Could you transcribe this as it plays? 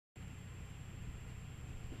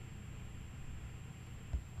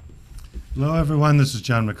Hello, everyone. This is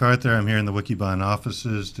John MacArthur. I'm here in the Wikibon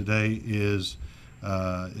offices. Today is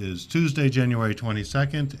Tuesday, January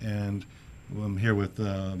 22nd, and I'm here with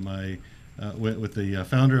with the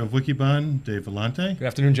founder of Wikibon, Dave Vellante. Good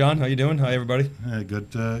afternoon, John. How you doing? Hi, everybody.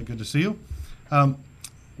 Good to see you. Um,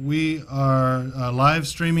 we are live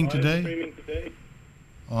streaming today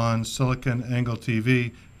on Silicon Angle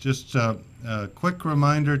TV. Just a quick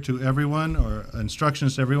reminder to everyone, or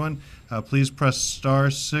instructions to everyone, please press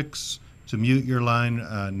 *6 to mute your line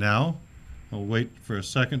now. We'll wait for a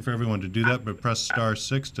second for everyone to do that, but press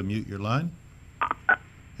 *6 to mute your line.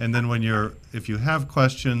 And then if you have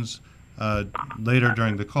questions later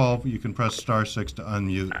during the call, you can press *6 to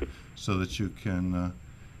unmute so that you can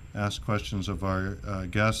ask questions of our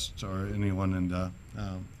guests or anyone in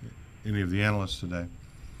any of the analysts today.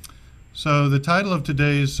 So the title of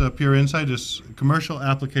today's Pure Insight is Commercial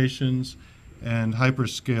Applications and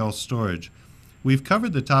Hyperscale Storage. We've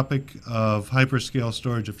covered the topic of hyperscale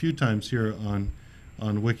storage a few times here on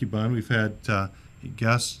Wikibon. We've had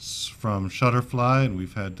guests from Shutterfly, and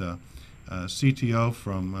we've had CTO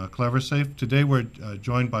from CleverSafe. Today we're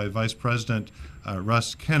joined by Vice President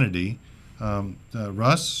Russ Kennedy.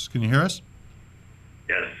 Russ, can you hear us?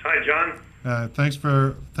 Yes. Hi, John. Thanks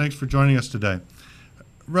for joining us today.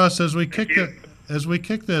 Russ, as we kick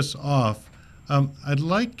this off, I'd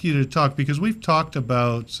like you to talk, because we've talked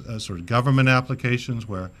about sort of government applications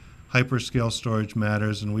where hyperscale storage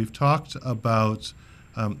matters, and we have talked about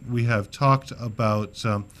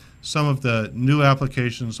some of the new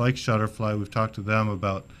applications like Shutterfly. We've talked to them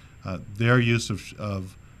about their use of sort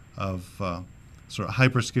of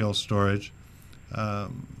hyperscale storage.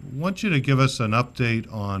 Want you to give us an update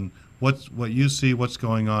on what you see, what's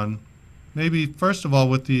going on. Maybe first of all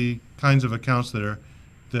with the kinds of accounts that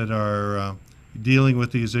are dealing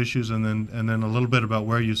with these issues, and then a little bit about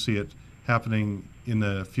where you see it happening in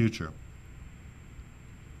the future.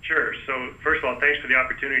 Sure. So first of all, thanks for the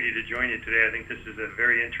opportunity to join you today. I think this is a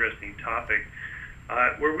very interesting topic.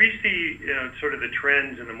 Where we see sort of the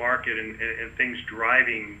trends in the market and things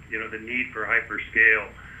driving the need for hyperscale.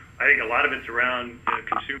 I think a lot of it's around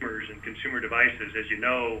consumers and consumer devices. As you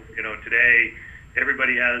know, today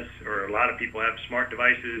everybody has, or a lot of people have, smart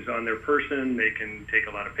devices on their person. They can take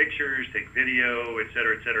a lot of pictures, take video, et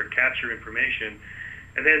cetera, capture information.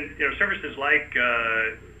 And then, services like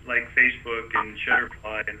Facebook and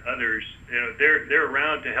Shutterfly and others, they're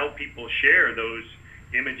around to help people share those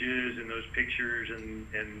images and those pictures and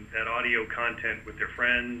that audio content with their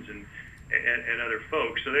friends and other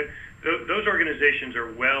folks. So those organizations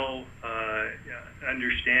are well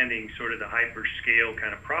understanding sort of the hyperscale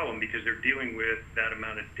kind of problem, because they're dealing with that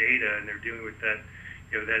amount of data, and they're dealing with that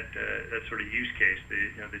that sort of use case.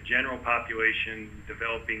 The general population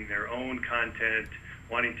developing their own content,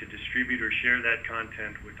 wanting to distribute or share that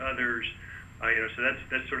content with others. So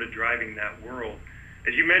that's sort of driving that world.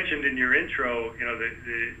 As you mentioned in your intro,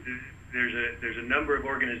 there's a number of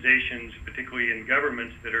organizations, particularly in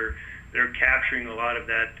governments, they're capturing a lot of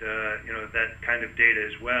that that kind of data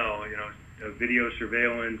as well. Video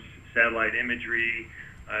surveillance, satellite imagery,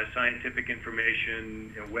 scientific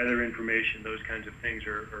information, weather information. Those kinds of things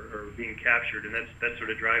are being captured, and that's sort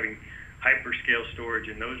of driving hyperscale storage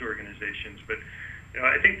in those organizations. But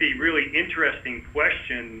I think the really interesting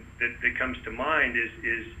question that comes to mind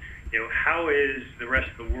is how is the rest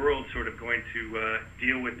of the world sort of going to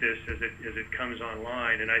deal with this as it comes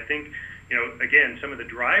online? And I think again, some of the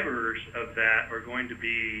drivers of that are going to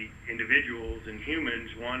be individuals and humans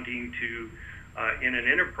wanting to, in an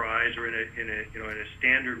enterprise or in a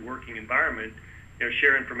standard working environment,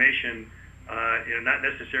 share information, not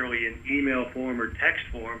necessarily in email form or text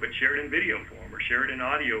form, but share it in video form or share it in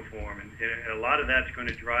audio form. And a lot of that's going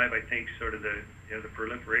to drive, I think, sort of the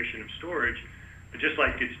proliferation of storage, just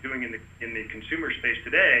like it's doing in the consumer space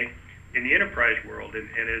today, in the enterprise world,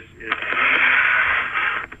 and is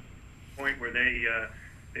point where they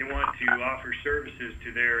want to offer services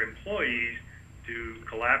to their employees to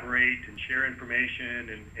collaborate and share information,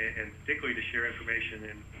 and particularly to share information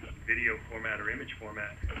in video format or image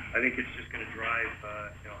format. I think it's just going to drive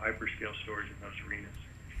hyperscale storage in those arenas.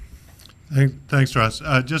 Thanks, Russ.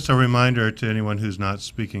 Just a reminder to anyone who's not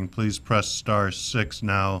speaking, please press *6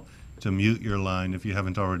 now to mute your line if you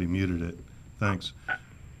haven't already muted it. Thanks.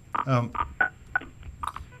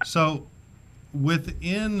 So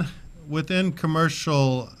within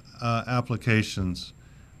commercial applications,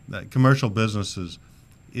 commercial businesses,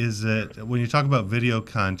 is it, when you talk about video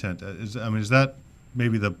content, is that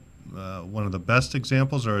maybe the one of the best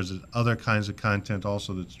examples, or is it other kinds of content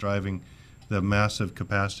also that's driving the massive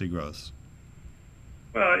capacity growth?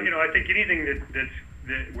 Well, I think anything that's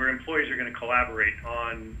where employees are going to collaborate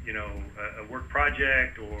on, a work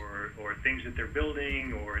project or things that they're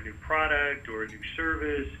building or a new product or a new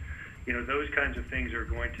service. Those kinds of things are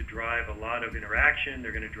going to drive a lot of interaction.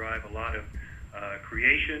 They're going to drive a lot of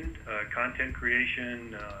creation, content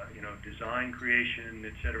creation, design creation,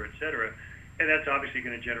 et cetera, and that's obviously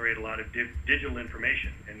going to generate a lot of digital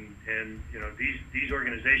information. And these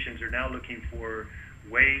organizations are now looking for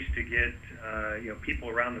ways to get people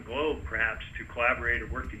around the globe perhaps to collaborate or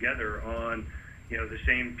work together on the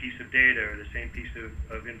same piece of data or the same piece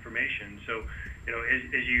of information. So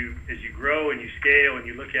as you grow and you scale and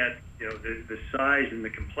you look at the size and the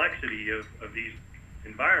complexity of these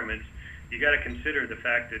environments, you got to consider the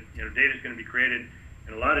fact that data is going to be created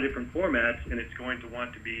in a lot of different formats, and it's going to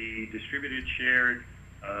want to be distributed, shared,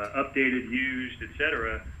 updated, used, et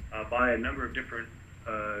cetera, by a number of different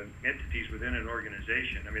entities within an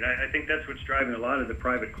organization. I mean, I think that's what's driving a lot of the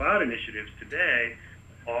private cloud initiatives today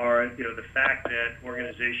are, the fact that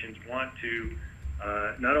organizations want to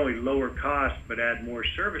not only lower costs but add more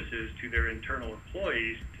services to their internal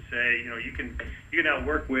employees to say, you can now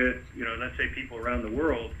work with, let's say people around the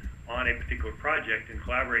world on a particular project and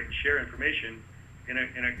collaborate and share information in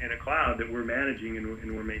a cloud that we're managing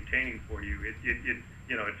and we're maintaining for you. It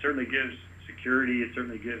certainly gives security. It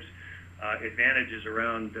certainly gives advantages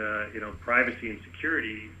around privacy and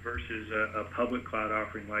security versus a public cloud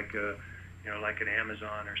offering like an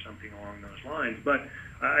Amazon or something along those lines. But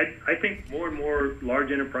I think more and more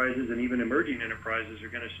large enterprises and even emerging enterprises are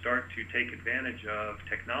going to start to take advantage of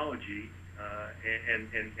technology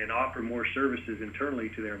and offer more services internally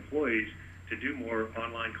to their employees to do more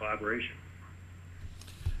online collaboration.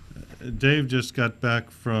 Dave just got back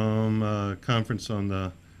from a conference on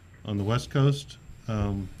the West Coast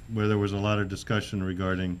where there was a lot of discussion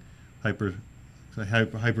regarding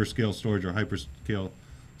hyperscale storage or hyperscale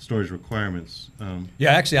storage requirements.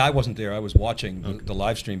 Yeah, actually, I wasn't there. I was watching the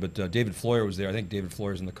live stream, but David Floyer was there. I think David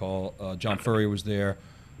Floyer's in the call. John Furrier was there.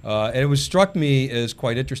 And it struck me as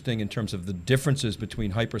quite interesting in terms of the differences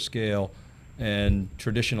between hyperscale and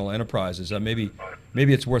traditional enterprises. Maybe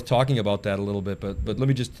it's worth talking about that a little bit, but let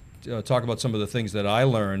me just talk about some of the things that I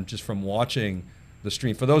learned just from watching the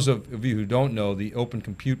stream. For those of you who don't know, the Open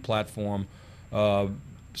Compute Platform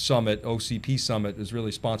Summit, OCP Summit, is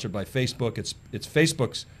really sponsored by Facebook. It's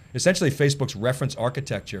essentially Facebook's reference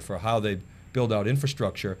architecture for how they build out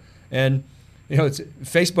infrastructure. And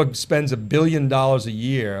Facebook spends $1 billion a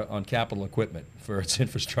year on capital equipment for its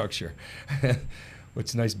infrastructure.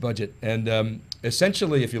 It's a nice budget. And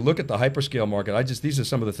essentially, if you look at the hyperscale market, these are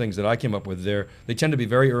some of the things that I came up with there. They tend to be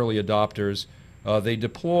very early adopters. They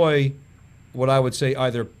deploy what I would say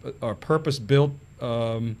either are purpose-built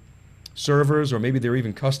servers, or maybe they're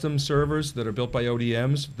even custom servers that are built by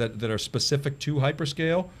ODMs that are specific to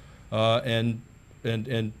hyperscale, and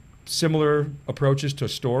similar approaches to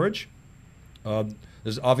storage.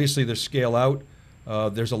 There's scale out.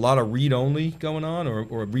 There's a lot of read-only going on,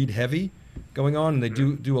 or read-heavy going on, and they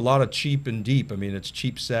do a lot of cheap and deep. I mean, it's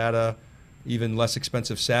cheap SATA, even less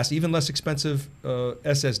expensive SAS, even less expensive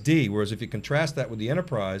SSD. Whereas if you contrast that with the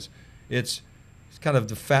enterprise, it's kind of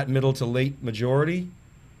the fat middle to late majority.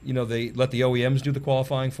 They let the OEMs do the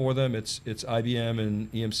qualifying for them. It's IBM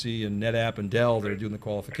and EMC and NetApp and Dell that are doing the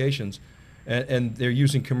qualifications, and they're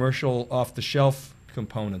using commercial off-the-shelf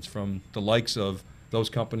components from the likes of those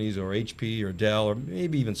companies, or HP or Dell, or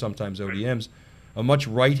maybe even sometimes ODMs. A much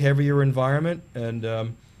write-heavier environment, and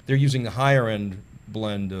they're using the higher-end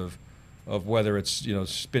blend of whether it's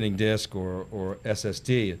spinning disk or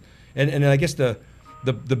SSD. And I guess the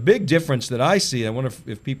big difference that I see, I wonder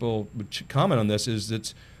if people would comment on this, is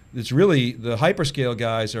it's really the hyperscale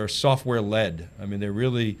guys are software-led. I mean, they're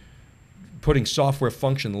really putting software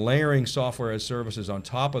function, layering software as services on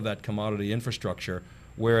top of that commodity infrastructure,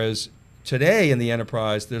 whereas today in the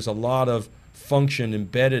enterprise, there's a lot of function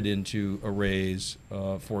embedded into arrays,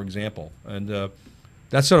 for example. And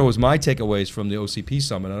that sort of was my takeaways from the OCP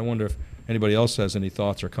Summit. I wonder if anybody else has any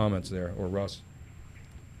thoughts or comments there, or Russ.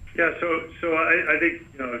 Yeah, so I think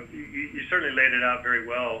you certainly laid it out very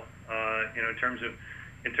well.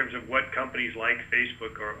 In terms of what companies like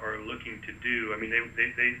Facebook are looking to do. I mean,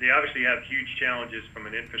 they obviously have huge challenges from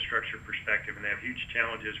an infrastructure perspective, and they have huge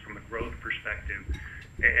challenges from a growth perspective,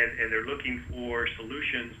 and they're looking for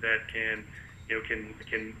solutions that can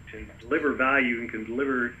deliver value and can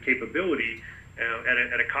deliver capability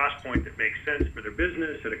at a cost point that makes sense for their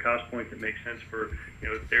business, at a cost point that makes sense for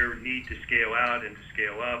their need to scale out and to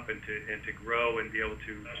scale up and to grow and be able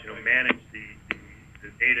to manage the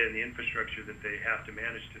data and the infrastructure that they have to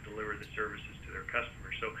manage to deliver the services to their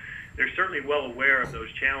customers. So they're certainly well aware of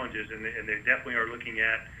those challenges, and they definitely are looking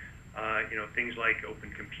at things like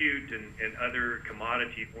open compute and other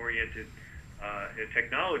commodity-oriented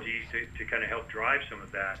technologies to kind of help drive some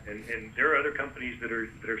of that. And there are other companies that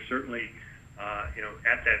are certainly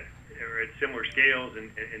at that or at similar scales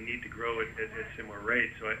and need to grow at similar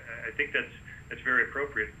rates. So I think that's very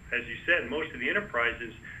appropriate. As you said, most of the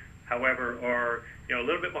enterprises, however, are a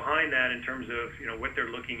little bit behind that in terms of what they're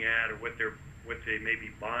looking at or what they may be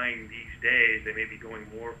buying these days. They may be going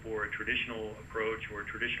more for a traditional approach or a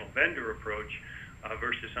traditional vendor approach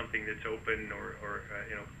versus something that's open or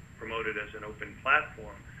promoted as an open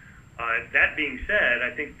platform. That being said,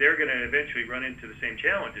 I think they're going to eventually run into the same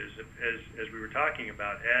challenges as we were talking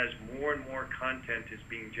about, as more and more content is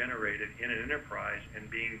being generated in an enterprise and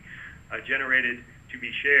being generated to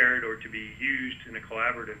be shared or to be used in a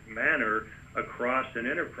collaborative manner across an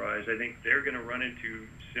enterprise. I think they're going to run into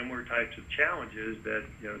similar types of challenges that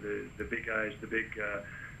the big guys, the big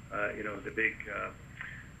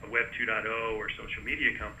Web 2.0 or social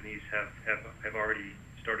media companies have already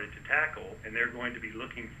started to tackle, and they're going to be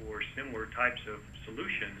looking for similar types of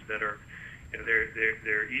solutions that are,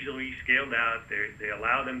 they're easily scaled out. They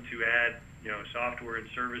allow them to add, software and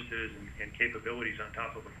services and capabilities on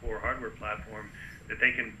top of a core hardware platform that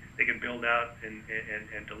they can build out and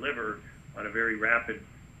deliver on a very rapid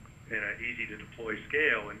and easy to deploy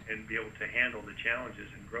scale and be able to handle the challenges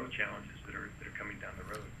and growth challenges that are coming down the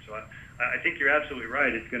road. So I think you're absolutely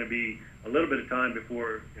right. It's going to be a little bit of time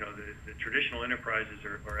before the traditional enterprises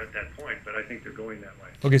are at that point, but I think they're going that way.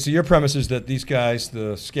 Okay, so your premise is that these guys,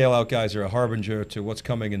 the scale-out guys, are a harbinger to what's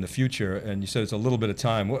coming in the future, and you said it's a little bit of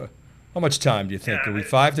time. How much time do you think? Are we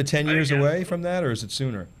 5 to 10 years away from that, or is it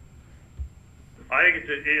sooner? I think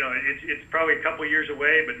it's probably a couple of years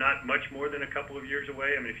away, but not much more than a couple of years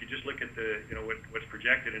away. I mean, if you just look at what's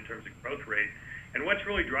projected in terms of growth rate, and what's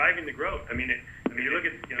really driving the growth. I mean, you look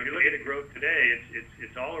at the growth today.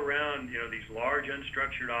 It's all around these large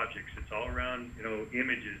unstructured objects. It's all around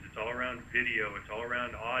images. It's all around video. It's all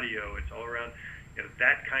around audio. It's all around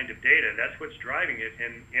that kind of data. That's what's driving it,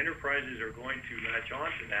 and enterprises are going to latch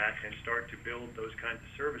onto that and start to build those kinds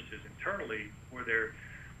of services internally for their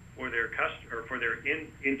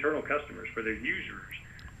internal customers, for their users.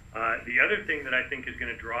 The other thing that I think is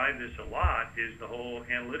going to drive this a lot is the whole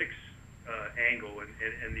analytics angle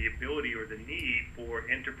and the ability or the need for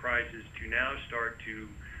enterprises to now start to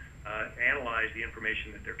analyze the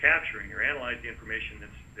information that they're capturing or analyze the information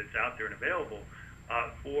that's out there and available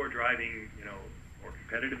for driving more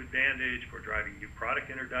competitive advantage, for driving new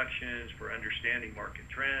product introductions, for understanding market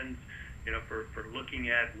trends, for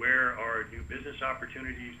looking at where are new business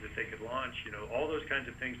opportunities that they could launch, all those kinds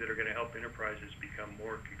of things that are going to help enterprises become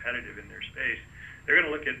more competitive in their space. They're going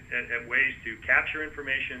to look at ways to capture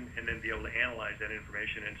information and then be able to analyze that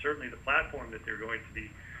information. And certainly the platform that they're going to be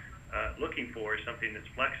looking for is something that's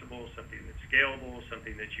flexible, something that's scalable,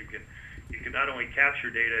 something that you can not only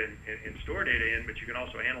capture data and store data in, but you can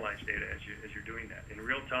also analyze data as you're doing that in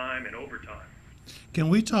real time and over time. Can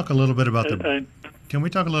we talk a little bit about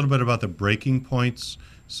the breaking points?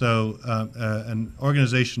 So an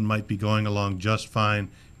organization might be going along just fine,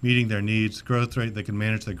 meeting their needs, growth rate, they can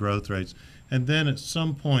manage their growth rates. And then at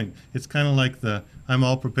some point, it's kind of like I'm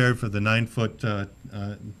all prepared for the 9-foot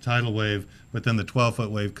tidal wave, but then the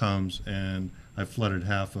 12-foot wave comes and I flooded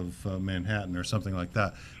half of Manhattan or something like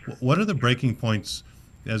that. What are the breaking points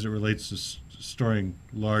as it relates to storing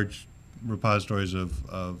large repositories of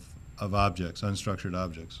objects, unstructured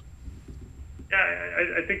objects? Yeah,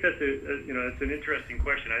 I think that's that's an interesting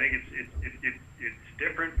question. I think it's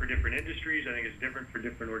different for different industries. I think it's different for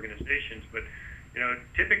different organizations. But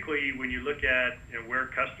typically when you look at where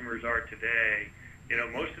customers are today,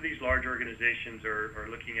 most of these large organizations are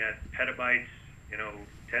looking at petabytes,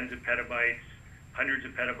 tens of petabytes, hundreds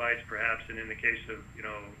of petabytes perhaps, and in the case of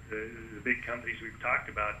the big companies we've talked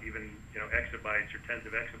about, even exabytes or tens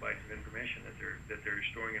of exabytes of information that they're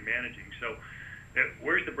storing and managing. So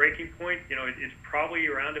where's the breaking point? It's probably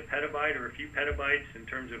around a petabyte or a few petabytes in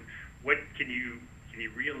terms of what can you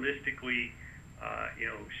realistically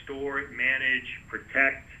store, manage,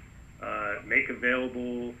 protect, make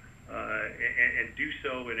available, and do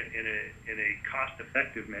so in a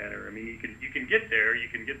cost-effective manner. I mean, you can get there. You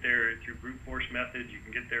can get there through brute force methods. You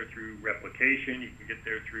can get there through replication. You can get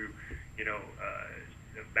there through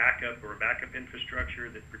a backup or a backup infrastructure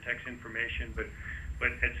that protects information. But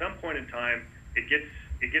at some point in time, it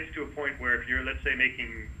gets to a point where if you're, let's say,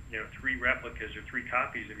 making 3 replicas or 3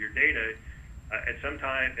 copies of your data, at some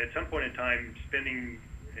point in time, spending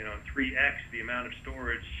 3x the amount of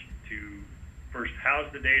storage to first house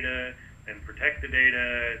the data and protect the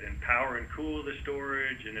data, then power and cool the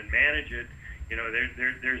storage, and then manage it.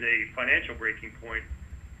 There's a financial breaking point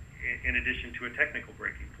in addition to a technical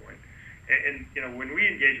breaking point. And when we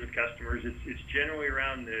engage with customers, it's generally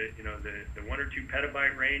around the 1 or 2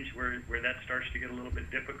 petabyte range where that starts to get a little bit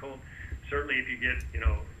difficult. Certainly, if you get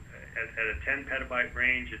at a 10 petabyte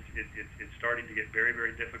range, it's starting to get very,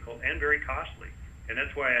 very difficult and very costly. And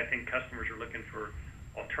that's why I think customers are looking for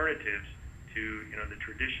alternatives to the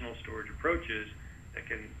traditional storage approaches that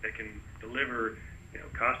can deliver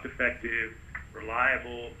cost-effective,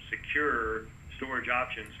 reliable, secure storage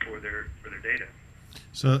options for their data.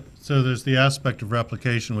 So there's the aspect of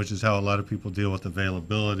replication, which is how a lot of people deal with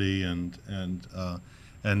availability, and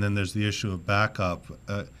then there's the issue of backup.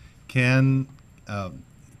 Can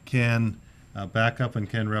backup and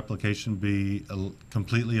can replication be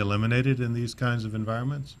completely eliminated in these kinds of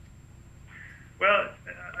environments? Well,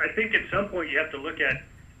 I think at some point you have to look at,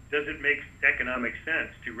 does it make economic sense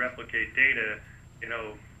to replicate data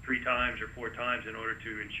 3 times or 4 times in order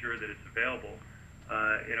to ensure that it's available?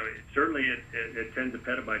 Certainly at tens of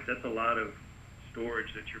petabytes, that's a lot of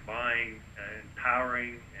storage that you're buying and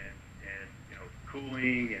powering and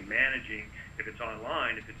cooling and managing. If it's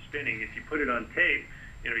online, if it's spinning, if you put it on tape,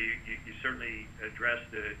 you certainly address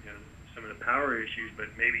some of the power issues, but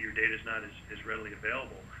maybe your data is not as readily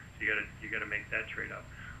available. So you got to make that trade-off.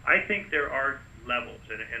 I think there are levels,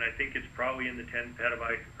 and I think it's probably in the 10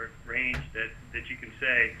 petabyte range that you can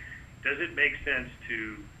say, does it make sense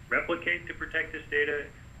to replicate to protect this data,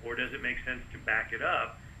 or does it make sense to back it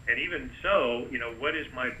up? And even so, what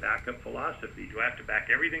is my backup philosophy? Do I have to back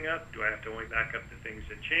everything up? Do I have to only back up the things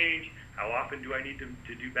that change? How often do I need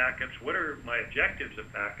to do backups? What are my objectives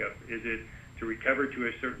of backup? Is it to recover to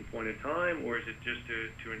a certain point in time, or is it just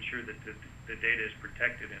to ensure that the data is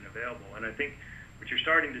protected and available? And I think what you're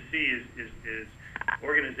starting to see is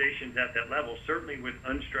organizations at that level, certainly with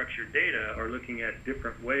unstructured data, are looking at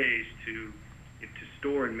different ways to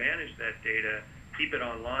store and manage that data, keep it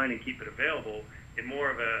online and keep it available in more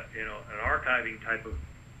of an archiving type of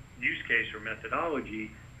use case or methodology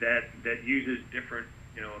that uses different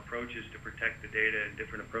approaches to protect the data and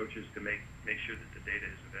different approaches to make sure that the data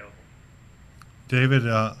is available. David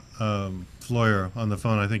Floyer on the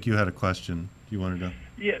phone. I think you had a question. You wanted to?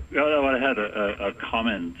 Yeah, well, I had a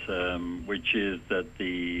comment, which is that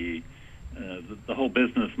the whole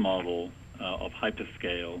business model of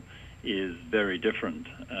hyperscale is very different.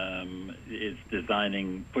 It's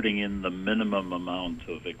putting in the minimum amount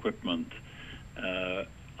of equipment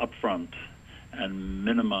upfront and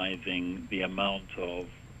minimizing the amount of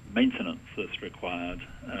maintenance that's required,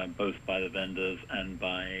 both by the vendors and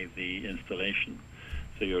by the installation.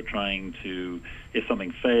 So you're trying to, if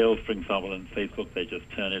something fails, for example, in Facebook, they just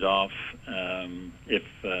turn it off. If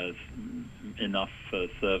enough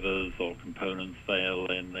servers or components fail,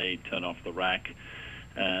 then they turn off the rack.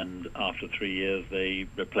 And after 3 years, they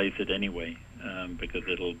replace it anyway, because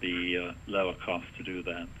it'll be lower cost to do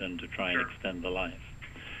that than to try and extend the life.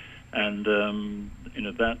 And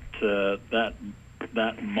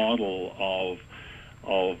that model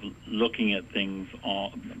of looking at things,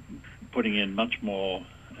 putting in much more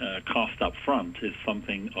cost up front, is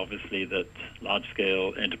something obviously that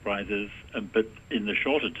large-scale enterprises, but in the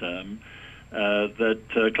shorter term, that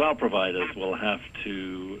cloud providers will have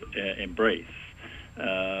to embrace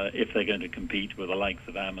if they're going to compete with the likes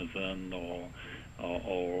of Amazon or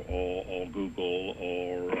Google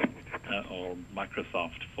or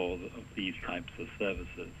Microsoft for these types of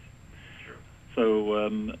services. Sure. So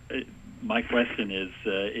my question is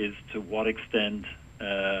to what extent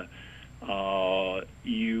are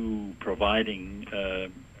you providing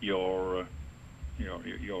your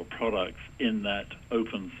products in that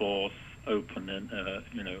open source,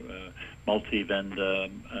 multi-vendor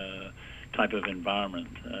type of environment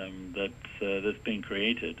that's being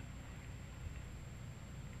created?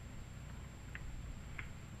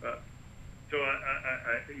 So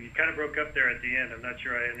you kind of broke up there at the end. I'm not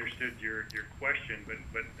sure I understood your question, but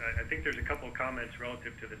I think there's a couple of comments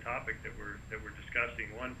relative to the topic that we're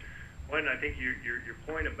discussing. One, I think your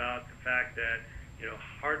point about the fact that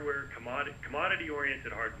hardware,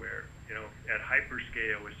 commodity-oriented hardware, at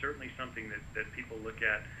hyperscale is certainly something that people look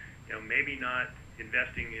at. Maybe not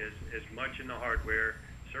investing as much in the hardware,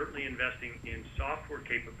 certainly investing in software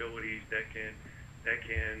capabilities that can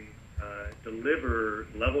deliver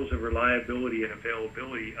levels of reliability and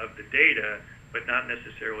availability of the data, but not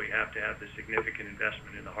necessarily have to have the significant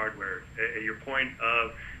investment in the hardware. Your point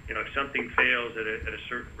of, if something fails at a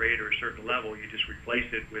certain rate or a certain level, you just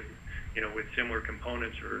replace it with similar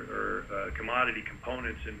components or commodity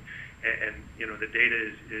components, and the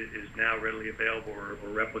data is now readily available or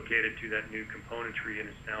replicated to that new componentry, and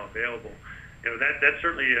it's now available. That's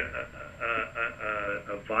certainly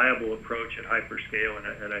a viable approach at hyperscale,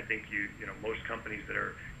 and I think most companies that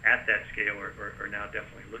are at that scale are now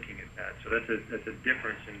definitely looking at that. So that's a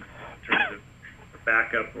difference in terms of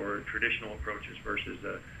backup or traditional approaches versus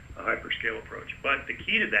a hyperscale approach. But the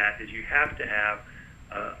key to that is you have to have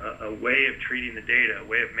a way of treating the data, a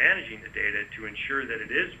way of managing the data to ensure that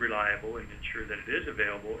it is reliable and ensure that it is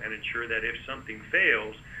available and ensure that if something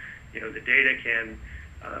fails, the data can,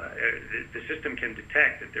 the system can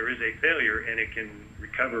detect that there is a failure and it can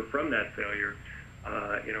recover from that failure.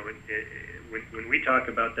 When we talk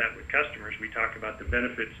about that with customers, we talk about the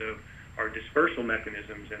benefits of our dispersal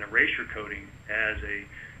mechanisms and erasure coding as a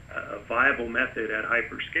viable method at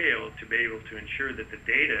hyperscale to be able to ensure that the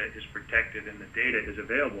data is protected and the data is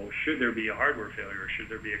available should there be a hardware failure or should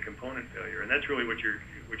there be a component failure, and that's really what you're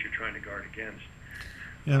trying to guard against.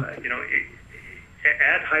 Yeah.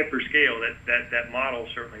 At hyperscale, that model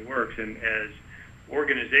certainly works, and as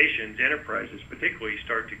organizations, enterprises particularly,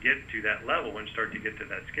 start to get to that level and start to get to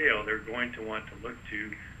that scale, they're going to want to look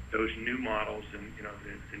to those new models and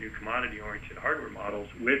the new commodity-oriented hardware models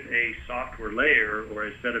with a software layer or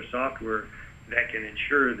a set of software that can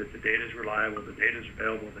ensure that the data is reliable, the data is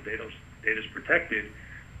available, the data is protected,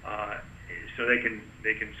 so they can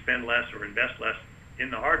spend less or invest less in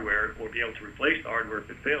the hardware or be able to replace the hardware if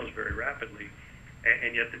it fails very rapidly,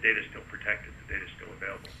 and yet the data is still protected, the data is still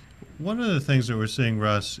available. One of the things that we're seeing,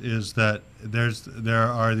 Russ, is that there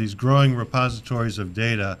are these growing repositories of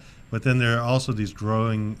data, but then there are also these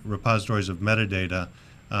growing repositories of metadata,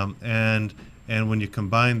 and when you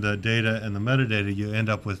combine the data and the metadata, you end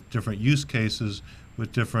up with different use cases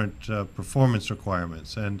with different performance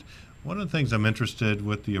requirements. And one of the things I'm interested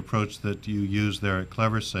with the approach that you use there at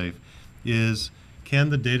CleverSafe is, can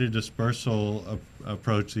the data dispersal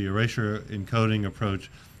approach, the erasure encoding approach,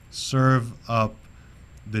 serve up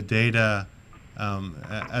the data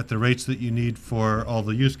at the rates that you need for all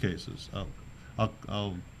the use cases? Yeah,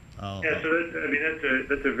 so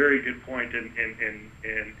that's a very good point, and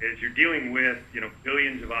as you're dealing with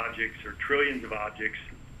billions of objects or trillions of objects,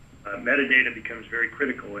 metadata becomes very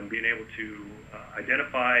critical, and being able to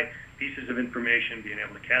identify pieces of information, being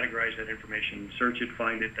able to categorize that information, search it,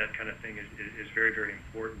 find it, that kind of thing is very, very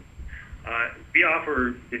important. We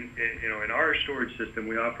offer, in our storage system,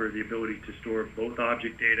 we offer the ability to store both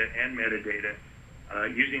object data and metadata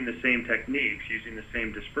using the same techniques, using the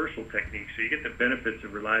same dispersal techniques. So you get the benefits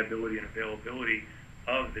of reliability and availability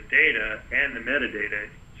of the data and the metadata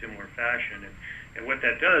in similar fashion. And what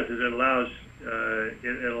that does is it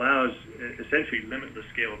allows essentially limitless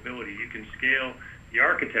scalability. You can scale the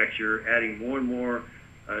architecture, adding more and more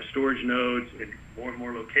storage nodes and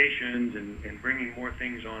more locations and bringing more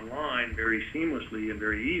things online very seamlessly and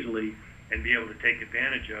very easily, and be able to take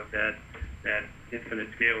advantage of that infinite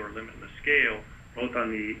scale or limitless scale, both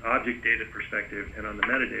on the object data perspective and on the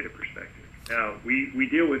metadata perspective. Now, we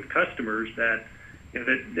deal with customers that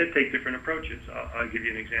take different approaches. I'll give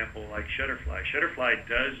you an example like Shutterfly. Shutterfly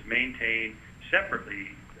does maintain separately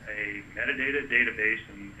a metadata database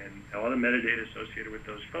and all the metadata associated with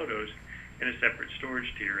those photos in a separate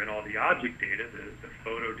storage tier, and all the object data, the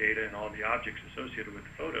photo data and all the objects associated with the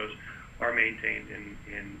photos are maintained in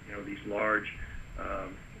these large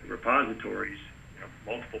repositories,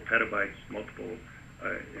 multiple petabytes, multiple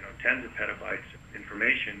tens of petabytes of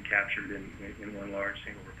information captured in one large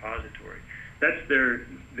single repository. That's their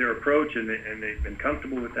approach, and they've been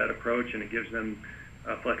comfortable with that approach, and it gives them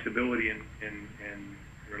flexibility and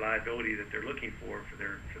reliability that they're looking for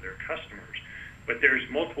their customers. But there's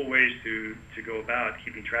multiple ways to go about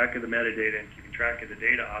keeping track of the metadata and keeping track of the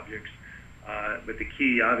data objects. But the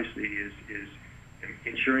key, obviously, is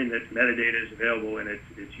ensuring that metadata is available and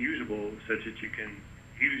it's usable, such that you can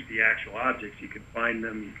use the actual objects. You can find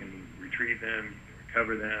them, you can retrieve them, you can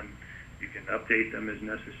recover them, you can update them as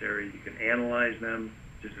necessary, you can analyze them,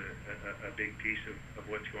 which is a big piece of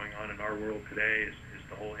what's going on in our world today is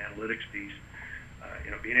the whole analytics piece.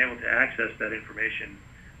 Being able to access that information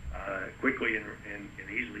quickly and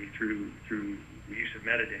easily through the use of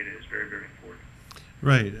metadata is very, very important.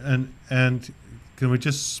 Right, and can we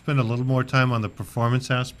just spend a little more time on the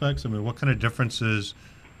performance aspects? I mean, what kind of differences,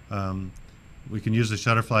 we can use the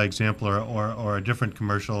Shutterfly example or a different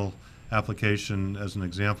commercial application as an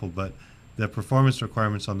example, but the performance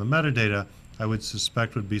requirements on the metadata, I would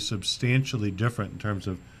suspect, would be substantially different in terms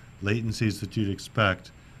of latencies that you'd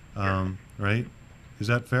expect, right? Is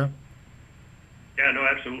that fair? Yeah, no,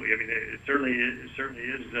 absolutely. I mean, it certainly is,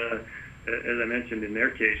 as I mentioned in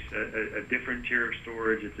their case, a different tier of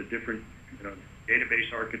storage. It's a different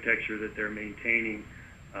database architecture that they're maintaining,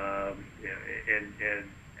 and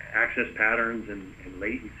access patterns and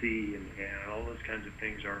latency and all those kinds of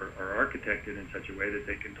things are architected in such a way that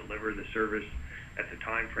they can deliver the service at the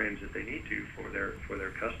time frames that they need to for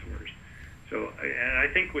their customers. So, and I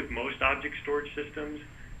think with most object storage systems,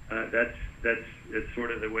 it's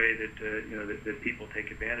sort of the way that that people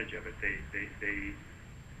take advantage of it. They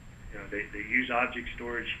use object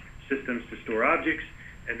storage systems to store objects,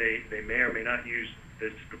 and they may or may not use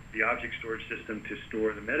the object storage system to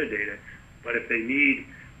store the metadata. But if they need,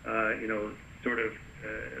 sort of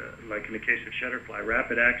like in the case of Shutterfly,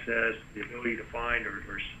 rapid access, the ability to find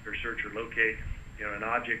or search or locate, an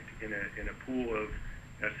object in a pool of,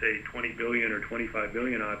 let's say, 20 billion or 25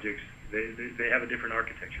 billion objects, they have a different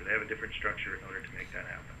architecture. They have a different structure in order to make that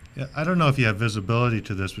happen. Yeah, I don't know if you have visibility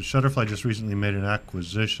to this, but Shutterfly just recently made an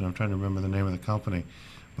acquisition. I'm trying to remember the name of the company,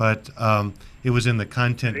 but it was in the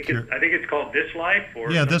content. I think it's called This Life.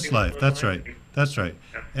 Yeah, This Life. That's right. That's right.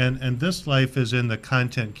 Yeah. And This Life is in the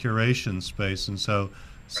content curation space, and so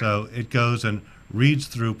it goes and reads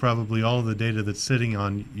through probably all of the data that's sitting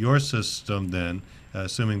on your system. Then,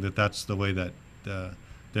 assuming that that's the way that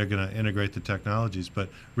they're going to integrate the technologies, but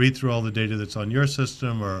read through all the data that's on your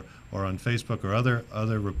system or on Facebook or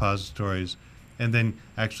other repositories, and then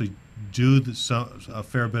actually do a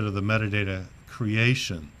fair bit of the metadata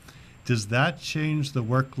creation. Does that change the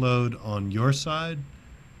workload on your side?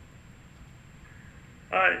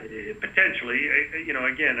 Potentially.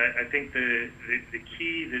 Again, I think the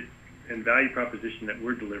key and value proposition that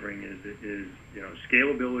we're delivering is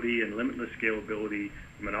scalability and limitless scalability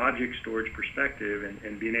from an object storage perspective,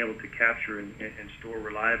 and being able to capture and store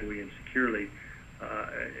reliably and securely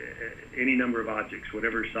any number of objects,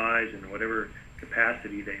 whatever size and whatever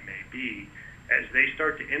capacity they may be, as they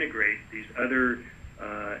start to integrate these other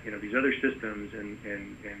systems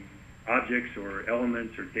and objects or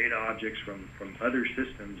elements or data objects from other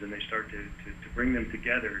systems, and they start to bring them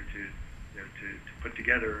together to put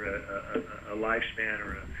together a lifespan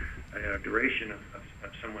or a duration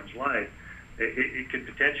of someone's life. It could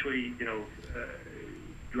potentially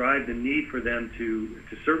drive the need for them to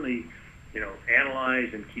certainly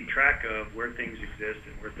analyze and keep track of where things exist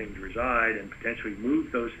and where things reside, and potentially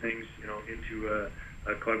move those things into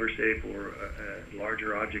a CleverSafe or a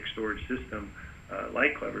larger object storage system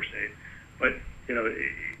like CleverSafe. But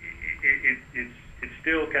it's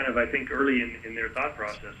still kind of, I think, early in their thought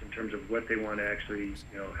process in terms of what they want to actually,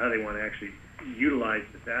 how they want to actually utilize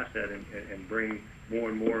this asset and bring more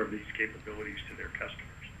and more of these capabilities to their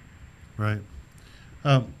customers. Right.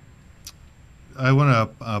 I want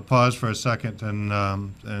to pause for a second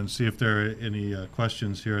and see if there are any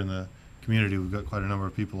questions here in the community. We've got quite a number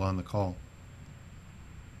of people on the call.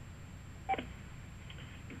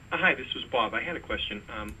 Hi, this was Bob. I had a question.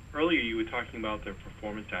 Earlier you were talking about the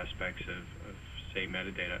performance aspects of say,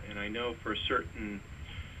 metadata, and I know for certain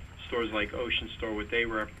stores like Ocean Store, what they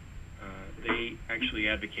actually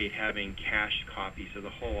advocate having cached copies of the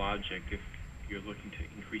whole object if you're looking to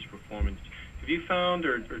increase performance. Have you found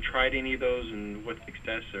or tried any of those, and what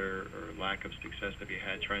success or lack of success have you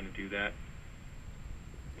had trying to do that?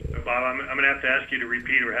 Bob, I'm going to have to ask you to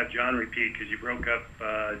repeat, or have John repeat, because you broke up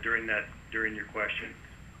during your question.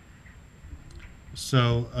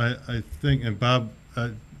 So I think, and Bob,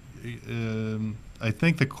 I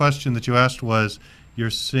think the question that you asked was, you're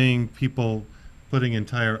seeing people putting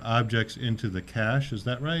entire objects into the cache, is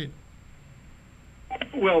that right?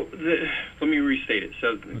 Well, let me restate it. So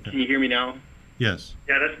okay. Can you hear me now? Yes.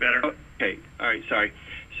 Yeah, that's better. Okay, all right, sorry.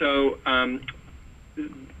 So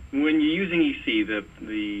when you're using EC,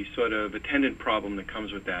 the sort of attendant problem that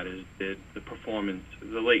comes with that is that the performance,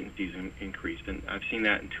 the latency is increased, and I've seen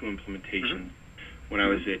that in 2 implementations when I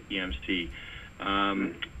was at EMC.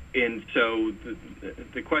 And so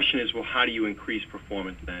the question is, well, how do you increase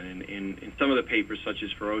performance then? And in some of the papers, such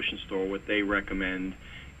as for Ocean Store, what they recommend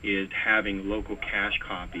is having local cache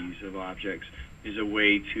copies of objects is a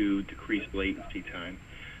way to decrease latency time.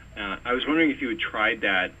 I was wondering if you had tried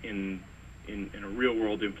that in a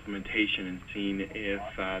real-world implementation and seen if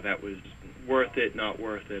that was worth it, not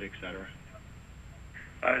worth it, et cetera.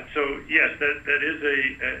 So yes, that is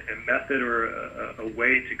a method or a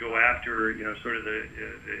way to go after sort of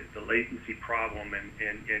the latency problem,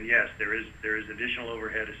 and yes, there is additional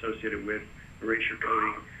overhead associated with erasure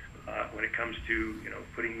coding when it comes to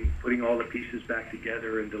putting all the pieces back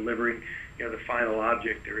together and delivering the final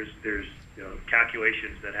object. There's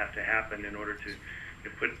calculations that have to happen in order to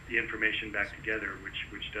put the information back together,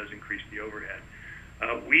 which does increase the overhead.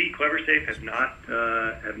 We CleverSafe have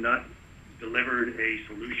not delivered a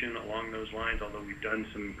solution along those lines, although we've done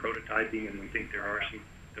some prototyping, and we think there are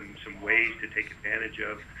some ways to take advantage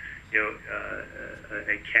of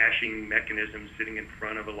a caching mechanism sitting in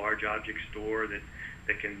front of a large object store that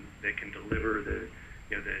can deliver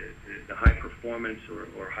the high performance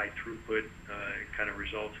or high throughput kind of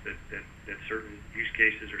results that certain use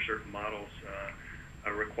cases or certain models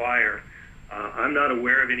require. I'm not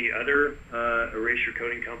aware of any other erasure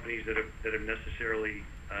coding companies that have necessarily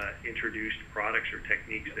introduced products or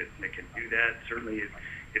techniques that can do that. Certainly,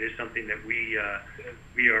 it is something that we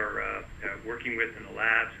are working with in the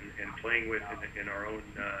labs and playing with in our own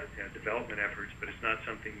development efforts. But it's not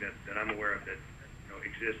something that I'm aware of that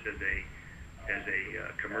exists as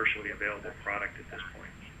a commercially available product at this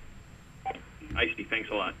point. I see. Thanks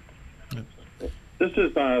a lot. This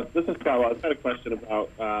is Scott. Well, I've got a question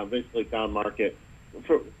about basically down market.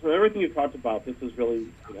 For everything you talked about, this is really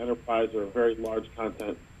an enterprise or a very large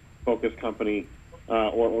content-focused company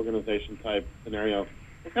or organization type scenario.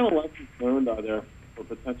 What kind of lessons learned are there for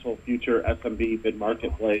potential future SMB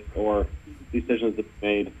mid-marketplace or decisions that are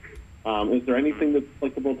made? Is there anything that's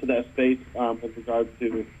applicable to that space with regard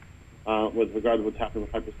to what's happening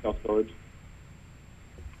with hyperscale storage?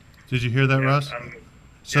 Did you hear that, Russ?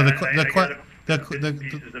 So I got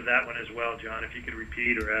pieces of that one as well, John. If you could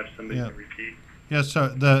repeat or ask somebody to repeat. Yeah. So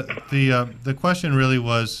the question really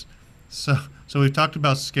was, so we've talked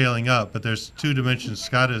about scaling up, but there's two dimensions.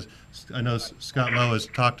 I know Scott Lowe has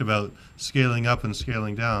talked about scaling up and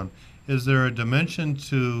scaling down. Is there a dimension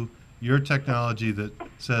to your technology that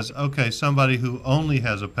says, okay, somebody who only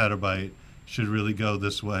has a petabyte should really go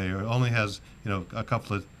this way, or only has a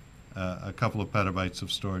couple of petabytes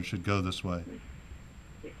of storage should go this way?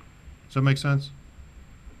 Does that make sense?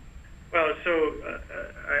 Well, so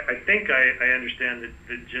I think I understand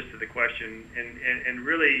the gist of the question, and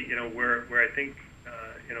really, where I think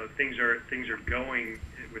things are going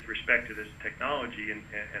with respect to this technology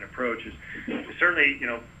and approach is certainly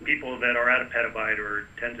people that are at a petabyte or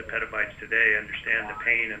tens of petabytes today understand the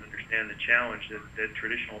pain and understand the challenge that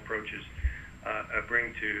traditional approaches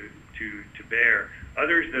bring to bear.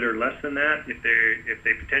 Others that are less than that, if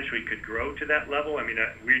they potentially could grow to that level, I mean,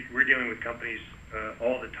 we're dealing with companies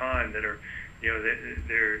all the time that are,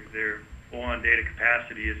 their full-on data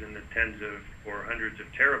capacity is in the tens of or hundreds of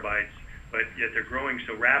terabytes, but yet they're growing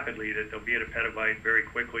so rapidly that they'll be at a petabyte very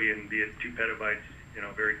quickly and be at 2 petabytes,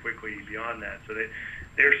 very quickly beyond that. So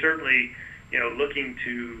they're certainly, looking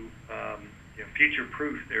to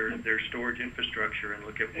future-proof their storage infrastructure and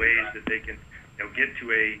look at ways that they can get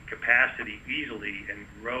to a capacity easily and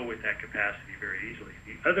grow with that capacity very easily.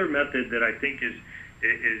 The other method that I think is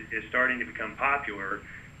starting to become popular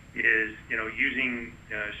is using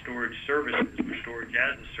storage services or storage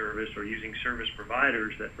as a service, or using service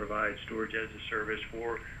providers that provide storage as a service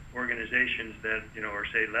for organizations that are,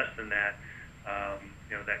 say, less than that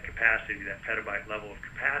that capacity, that petabyte level of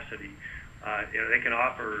capacity. They can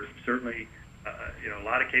offer certainly a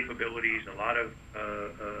lot of capabilities, a lot of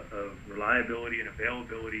reliability and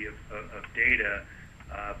availability of data,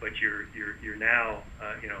 but you're now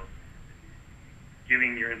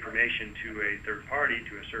giving your information to a third party,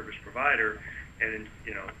 to a service provider, and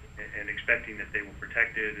expecting that they will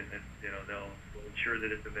protect it and that they'll ensure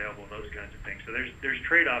that it's available and those kinds of things. So there's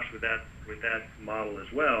trade-offs with that model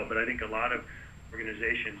as well. But I think a lot of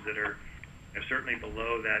organizations that are certainly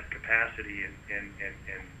below that capacity and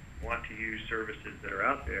want to use services that are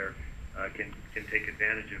out there can take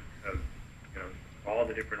advantage of all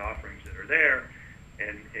the different offerings that are there,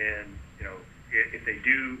 and if they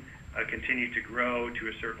do continue to grow to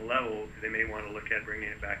a certain level, they may want to look at bringing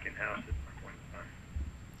it back in-house at some point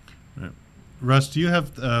in time. Right. Russ, do you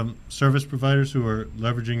have service providers who are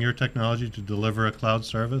leveraging your technology to deliver a cloud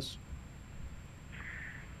service?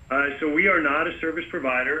 So we are not a service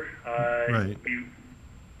provider. Right.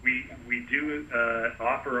 We do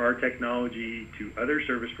offer our technology to other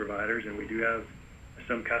service providers, and we do have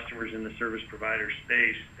some customers in the service provider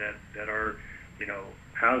space that are,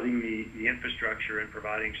 housing the infrastructure and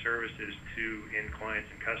providing services to end clients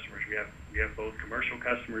and customers. We have both commercial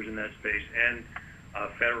customers in that space and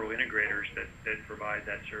federal integrators that provide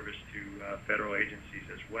that service to federal agencies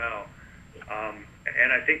as well.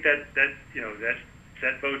 And I think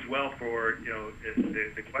that bodes well for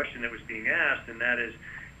the question that was being asked, and that is,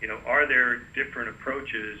 are there different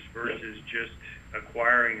approaches versus just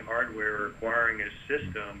acquiring hardware or acquiring a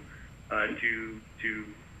system to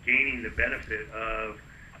gaining the benefit of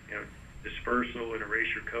dispersal and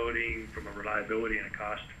erasure coding from a reliability and a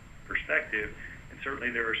cost perspective? And certainly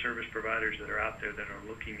there are service providers that are out there that are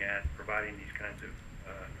looking at providing these kinds of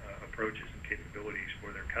approaches and capabilities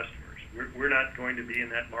for their customers. We're not going to be in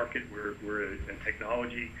that market. We're a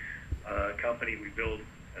technology company. We build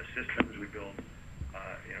systems. We build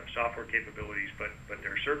software capabilities, but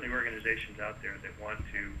there are certainly organizations out there that want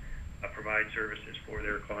to provide services for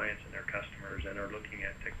their clients and their customers and are looking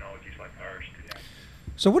at technologies like ours today.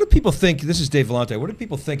 So what do people think, this is Dave Vellante, what do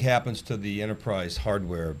people think happens to the enterprise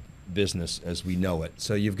hardware business as we know it?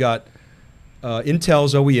 So you've got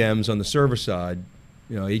Intel's OEMs on the server side,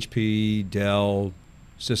 HP, Dell,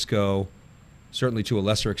 Cisco, certainly to a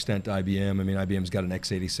lesser extent IBM. I mean, IBM's got an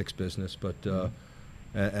x86 business, but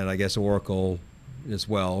and I guess Oracle as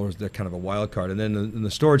well, or they're kind of a wild card. And then in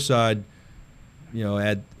the storage side,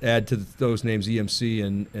 add to those names EMC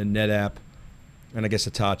and NetApp, and I guess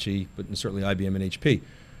Hitachi, but certainly IBM and HP.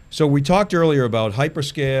 So we talked earlier about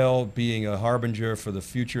hyperscale being a harbinger for the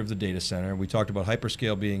future of the data center. We talked about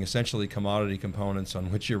hyperscale being essentially commodity components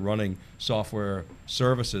on which you're running software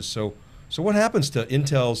services. So what happens to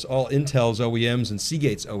all Intel's OEMs and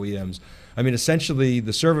Seagate's OEMs? I mean, essentially,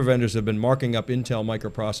 the server vendors have been marking up Intel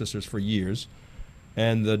microprocessors for years,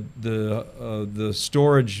 and the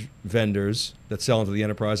storage vendors that sell into the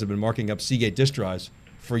enterprise have been marking up Seagate disk drives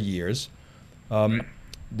for years.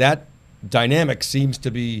 That dynamic seems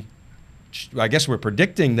to be, I guess we're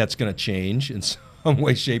predicting that's going to change in some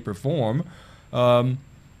way, shape, or form. What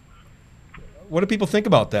do people think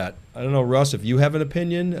about that? I don't know, Russ, if you have an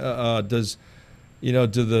opinion. Do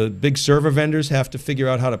the big server vendors have to figure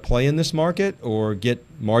out how to play in this market or get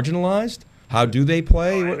marginalized? How do they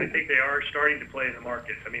play? Well, I think they are starting to play in the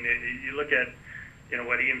market. I mean, you look at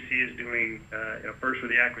what EMC is doing first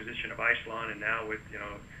with the acquisition of Isilon, and now with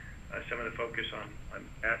some of the focus on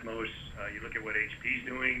Atmos. You look at what HP's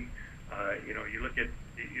doing. You look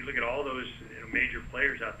at all those major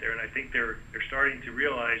players out there, and I think they're starting to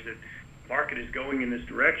realize that the market is going in this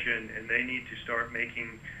direction, and they need to start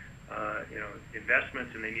making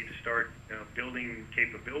investments, and they need to start building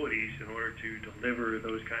capabilities in order to deliver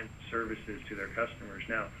those kinds of services to their customers.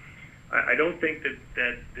 Now, I don't think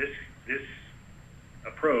that this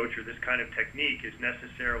approach or this kind of technique is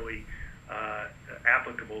necessarily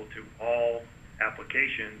applicable to all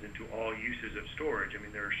applications and to all uses of storage. I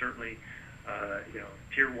mean, there are certainly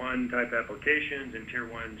tier 1 type applications and tier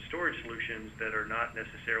 1 storage solutions that are not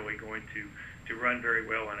necessarily going to run very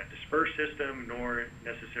well on a dispersed system, nor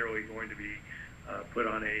necessarily going to be put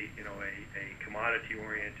on a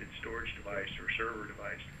commodity-oriented storage device or server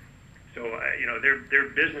device. So their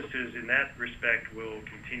businesses in that respect will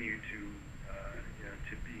continue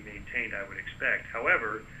to be maintained, I would expect.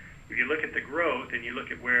 However, if you look at the growth and you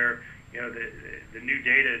look at where the new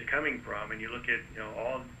data is coming from, and you look at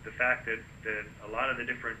all the fact that a lot of the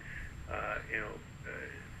different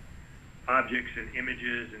objects and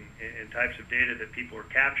images and types of data that people are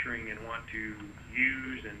capturing and want to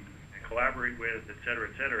use and collaborate with, et cetera,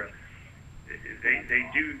 they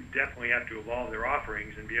do definitely have to evolve their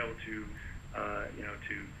offerings and be able to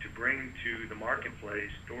to bring to the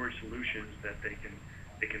marketplace storage solutions that they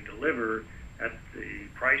can deliver at the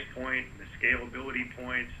price point, the scalability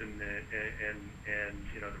points, and the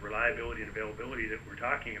reliability and availability that we're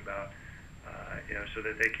talking about, so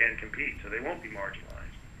that they can compete, so they won't be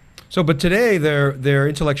marginalized. So, but today their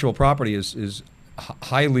intellectual property is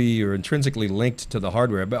highly or intrinsically linked to the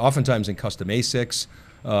hardware, but oftentimes in custom ASICs,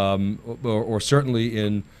 or certainly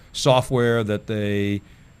in software that they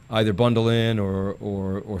either bundle in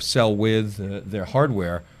or sell with their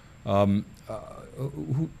hardware.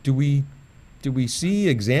 Do we see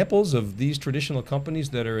examples of these traditional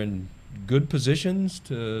companies that are in good positions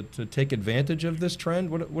to take advantage of this trend?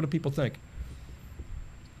 What do people think?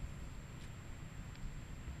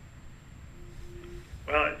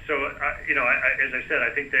 Well, so as I said, I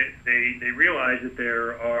think that they realize that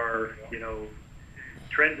there are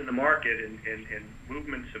trends in the market and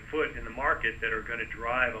movements afoot in the market that are going to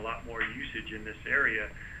drive a lot more usage in this area,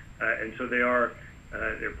 and so they're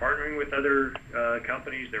partnering with other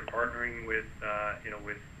companies. They're partnering with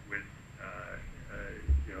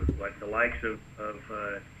like the likes of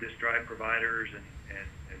disk drive providers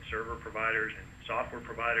and server providers and software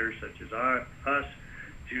providers such as us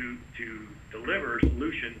to deliver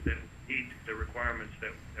solutions that meet the requirements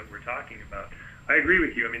that we're talking about. I agree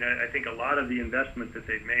with you. I mean, I think a lot of the investment that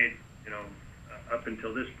they've made, up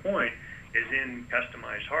until this point, is in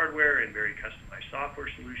customized hardware and very customized software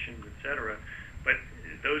solutions, et cetera. But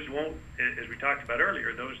those won't, as we talked about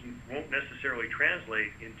earlier, those won't necessarily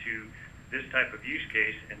translate into this type of use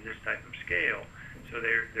case and this type of scale. So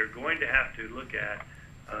they're going to have to look at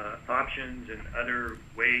options and other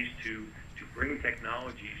ways to bring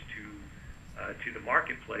technologies to the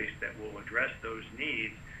marketplace that will address those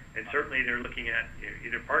needs. And certainly they're looking at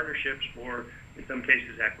either partnerships or, in some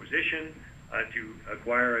cases, acquisition to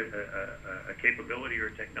acquire a capability or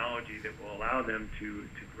technology that will allow them to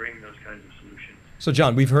bring those kinds of solutions So,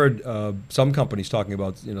 John, we've heard some companies talking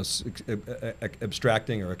about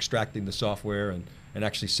abstracting or extracting the software and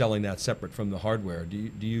actually selling that separate from the hardware.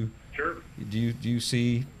 Do you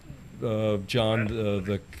see, John,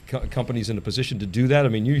 the companies in a position to do that? I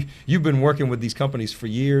mean, you've been working with these companies for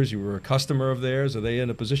years. You were a customer of theirs. Are they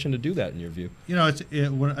in a position to do that in your view? I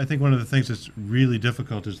think one of the things that's really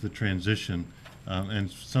difficult is the transition,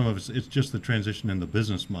 and some of it's just the transition in the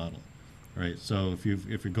business model. Right. So if you're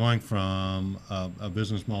going from a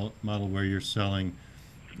business model where you're selling,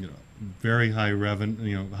 very high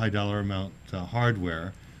revenue, high dollar amount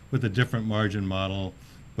hardware with a different margin model,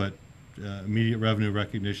 but immediate revenue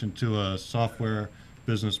recognition, to a software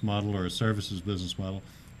business model or a services business model,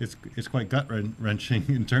 it's quite gut wrenching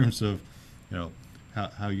in terms of,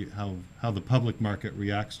 how the public market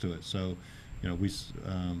reacts to it. So,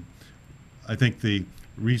 I think the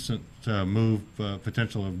recent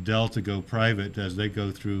potential of Dell to go private as they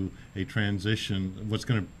go through a transition, what's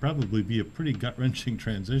going to probably be a pretty gut-wrenching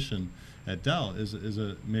transition at Dell, is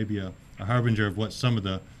maybe a harbinger of what some of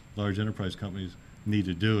the large enterprise companies need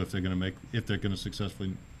to do if they're going to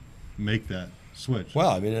successfully make that switch. Well,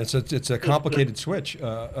 I mean, it's a complicated switch.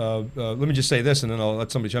 Let me just say this, and then I'll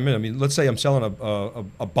let somebody chime in. I mean, let's say I'm selling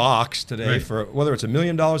a box today for whether it's $1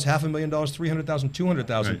 million, $500,000, $300,000,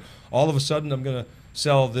 $200,000. Right. All of a sudden, I'm going to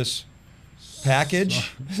sell this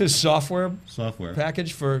package, this software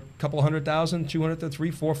package for a couple $100,000, $200,000,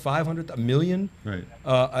 $300,000, $400,000, $500,000, $1 million. Right.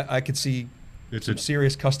 I could see some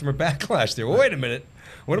serious customer backlash there. Well, wait a minute,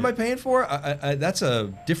 what am I paying for? That's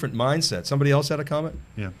a different mindset. Somebody else had a comment?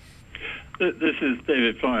 Yeah. This is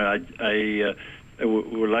David Floyer. I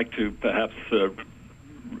would like to perhaps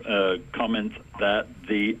comment that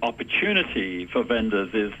the opportunity for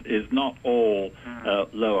vendors is not all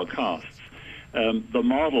lower costs. The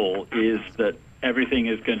model is that everything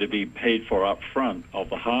is going to be paid for up front of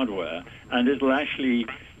the hardware, and it'll actually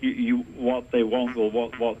what they will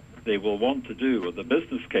want to do, or the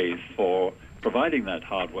business case for providing that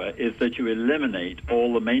hardware, is that you eliminate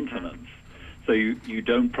all the maintenance. So you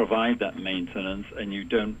don't provide that maintenance, and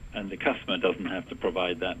the customer doesn't have to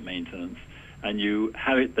provide that maintenance, and you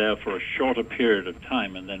have it there for a shorter period of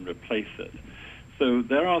time and then replace it. So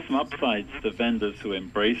there are some upsides to vendors who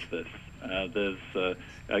embrace this. There's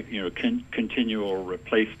continual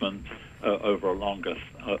replacement over a longer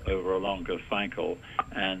cycle,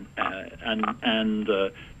 and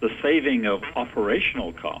the saving of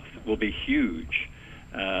operational costs will be huge.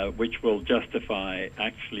 Which will justify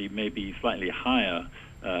actually maybe slightly higher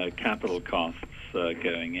capital costs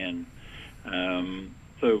going in.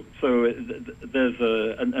 So there's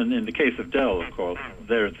and in the case of Dell, of course,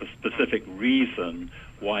 there is a specific reason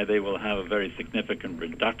why they will have a very significant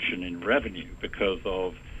reduction in revenue because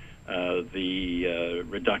of the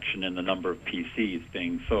reduction in the number of PCs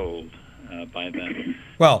being sold by them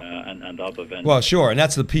and other vendors. Well, sure, and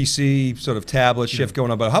that's the PC sort of tablet shift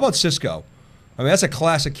going on. But how about Cisco? I mean, that's a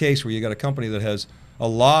classic case where you got a company that has a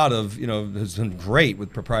lot of, has been great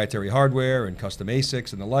with proprietary hardware and custom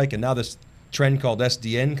ASICs and the like, and now this trend called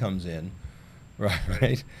SDN comes in,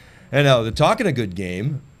 right? And now they're talking a good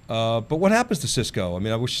game, but what happens to Cisco? I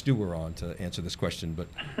mean, I wish Stu were on to answer this question, but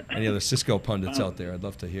any other Cisco pundits out there, I'd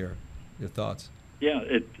love to hear your thoughts. Yeah,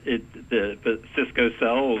 the Cisco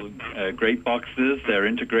sell great boxes. They're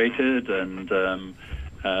integrated and.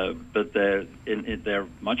 But they're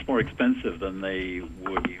much more expensive than they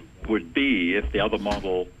would be if the other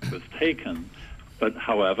model was taken. But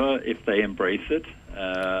however, if they embrace it,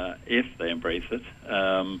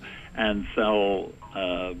 and sell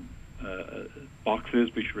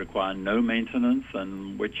boxes which require no maintenance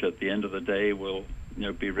and which at the end of the day will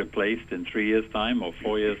be replaced in 3 years' time or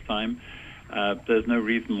 4 years' time, there's no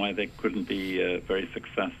reason why they couldn't be very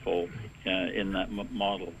successful in that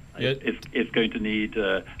model. It's going to need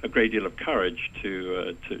a great deal of courage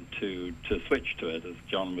to switch to it, as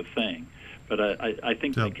John was saying. But I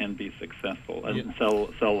think they can be successful and sell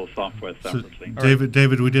the software separately. So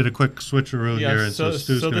David, we did a quick switcheroo here, and so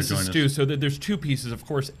Stu's going to join us. Stu. So there's two pieces. Of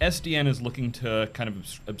course, SDN is looking to kind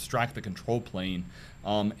of abstract the control plane.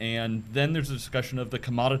 And then there's a discussion of the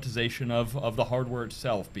commoditization of the hardware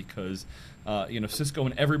itself, because Cisco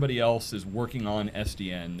and everybody else is working on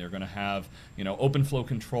SDN. They're going to have open flow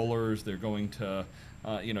controllers. They're going to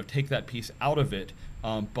take that piece out of it.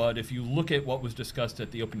 But if you look at what was discussed at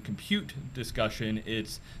the Open Compute discussion,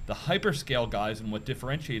 it's the hyperscale guys, and what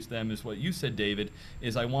differentiates them is what you said, David,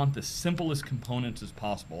 is I want the simplest components as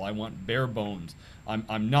possible. I want bare bones.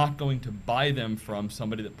 I'm not going to buy them from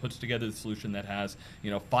somebody that puts together the solution that has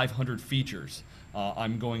 500 features.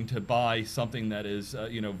 I'm going to buy something that is,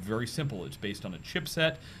 very simple. It's based on a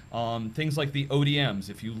chipset. Things like the ODMs.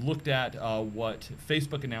 If you looked at what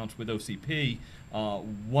Facebook announced with OCP,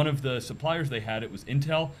 one of the suppliers they had, it was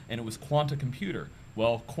Intel, and it was Quanta Computer.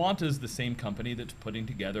 Well, Quanta is the same company that's putting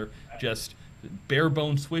together just bare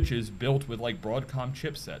bone switches built with like Broadcom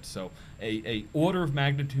chipsets. So a order of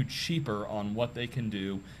magnitude cheaper on what they can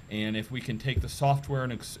do. And if we can take the software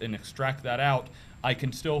and extract that out, I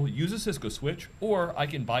can still use a Cisco switch, or I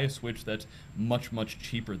can buy a switch that's much, much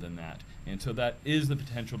cheaper than that. And so that is the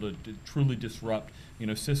potential to truly disrupt,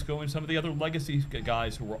 Cisco and some of the other legacy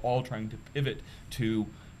guys who were all trying to pivot to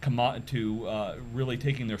really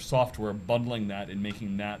taking their software, bundling that, and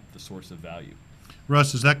making that the source of value.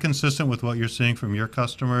 Russ, is that consistent with what you're seeing from your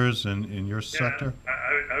customers and in your sector?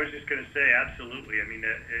 I was just going to say absolutely. I mean,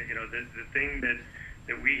 the thing that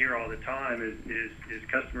we hear all the time is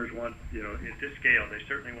customers want, at this scale, they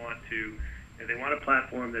certainly want to, they want a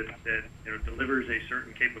platform that delivers a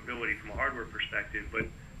certain capability from a hardware perspective, but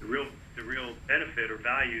the real benefit or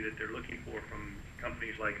value that they're looking for from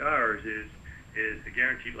companies like ours is the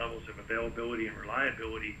guaranteed levels of availability and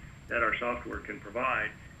reliability that our software can provide.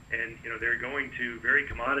 And they're going to very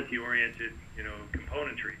commodity-oriented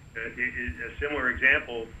componentry. A similar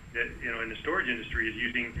example that in the storage industry is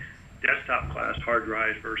using desktop class hard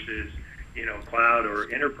drives versus cloud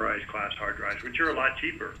or enterprise class hard drives, which are a lot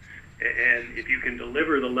cheaper. And if you can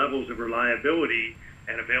deliver the levels of reliability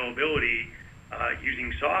and availability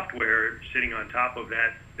using software sitting on top of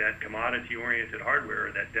that commodity-oriented hardware,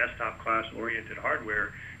 or that desktop class-oriented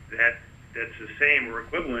hardware, that's the same or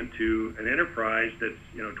equivalent to an enterprise that's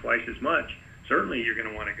twice as much, certainly you're going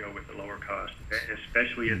to want to go with the lower cost,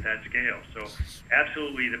 especially at that scale. So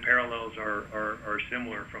absolutely the parallels are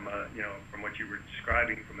similar from from what you were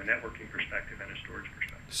describing from a networking perspective and a storage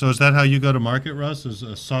perspective. So is that how you go to market, Russ? Is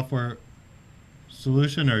a software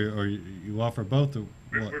solution, or you offer both? Or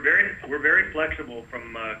what? We're very flexible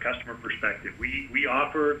from a customer perspective. We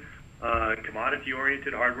offer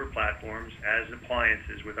commodity-oriented hardware platforms as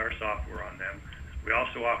appliances with our software on them. We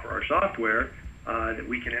also offer our software that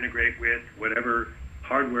we can integrate with whatever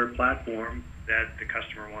hardware platform that the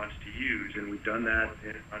customer wants to use, and we've done that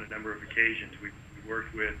on a number of occasions. We've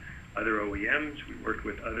worked with other OEMs, we've worked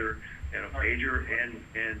with other major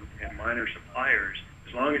and minor suppliers,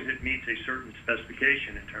 as long as it meets a certain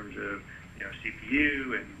specification in terms of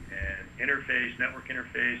CPU and interface, network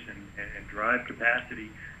interface, and drive capacity.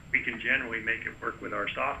 We can generally make it work with our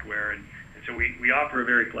software, and so we offer a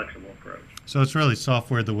very flexible approach. So it's really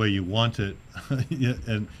software the way you want it,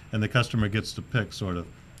 and the customer gets to pick, sort of,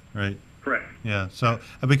 right? Correct. Yeah. So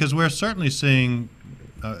because we're certainly seeing,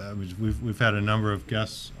 we've had a number of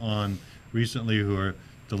guests on recently who are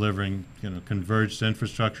delivering converged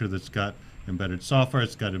infrastructure that's got embedded software,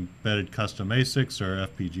 it's got embedded custom ASICs or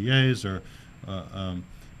FPGAs or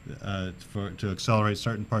to accelerate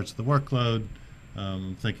certain parts of the workload.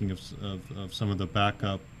 Thinking of some of the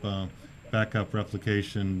backup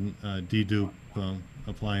replication dedupe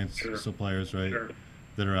appliance suppliers, right? Sure.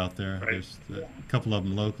 That are out there. Right. There's a couple of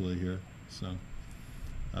them locally here. So.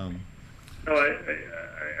 No,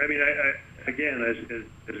 I mean, again,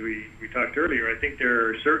 as we talked earlier, I think there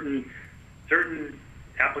are certain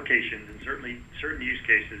applications and certainly certain use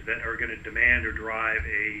cases that are going to demand or drive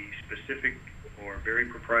a specific or very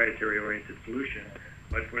proprietary-oriented solution.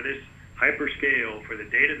 But for this hyperscale, for the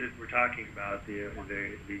data that we're talking about, the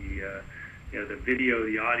video,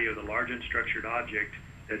 the audio, the large unstructured object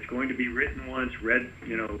that's going to be written once, read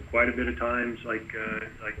quite a bit of times, like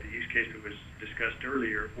the use case that was discussed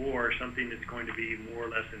earlier, or something that's going to be more or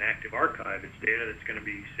less an active archive. It's data that's going to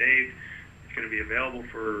be saved. It's going to be available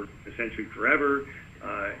for essentially forever.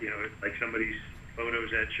 Like somebody's photos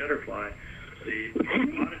at Shutterfly. The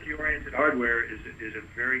commodity-oriented hardware is a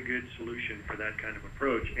very good solution for that kind of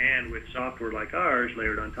approach, and with software like ours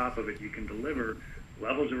layered on top of it, you can deliver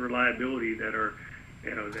levels of reliability that are,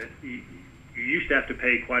 that you used to have to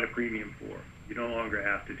pay quite a premium for. You no longer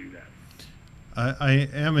have to do that. I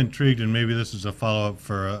am intrigued, and maybe this is a follow-up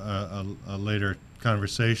for a later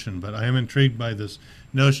conversation, but I am intrigued by this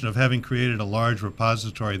notion of having created a large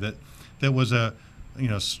repository that was a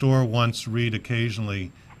store once, read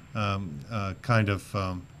occasionally kind of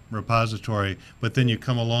repository, but then you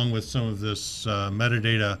come along with some of this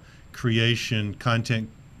metadata creation, content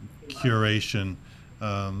curation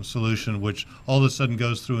solution, which all of a sudden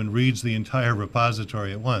goes through and reads the entire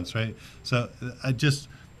repository at once, right? So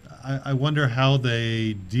I wonder how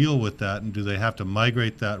they deal with that, and do they have to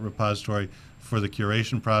migrate that repository for the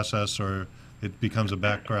curation process, or it becomes a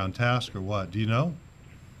background task, or what? Do you know?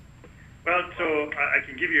 Well, so I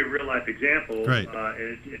can give you a real life example. Great.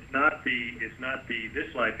 It's not the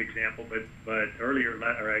this life example, but earlier,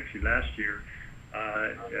 or actually last year,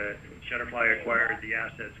 Shutterfly acquired the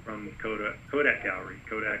assets from Kodak Gallery,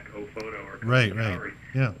 Kodak O Photo or Kodak Gallery.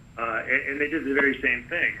 Yeah. And they did the very same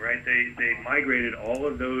thing, right? They migrated all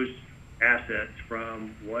of those assets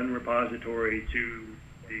from one repository to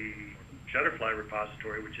the Shutterfly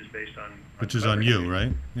repository, which is based on Which is on you,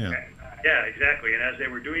 right? Yeah. Yeah, exactly. And as they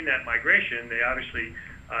were doing that migration, they obviously,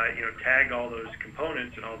 tagged all those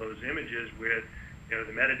components and all those images with,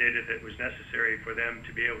 the metadata that was necessary for them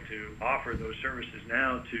to be able to offer those services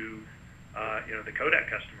now to, the Kodak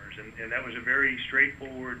customers. And that was a very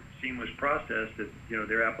straightforward, seamless process that,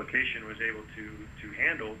 their application was able to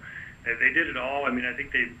handle. And they did it all. I mean, I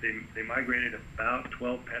think they migrated about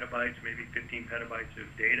 12 petabytes, maybe 15 petabytes of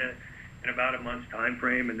data in about a month's time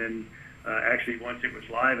frame, and then actually once it was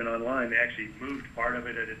live and online, they actually moved part of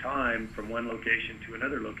it at a time from one location to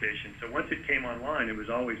another location. So once it came online, it was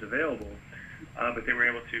always available, but they were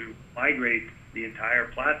able to migrate the entire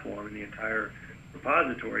platform and the entire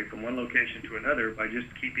repository from one location to another by just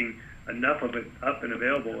keeping enough of it up and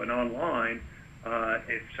available and online.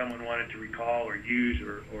 If someone wanted to recall or use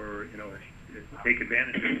or take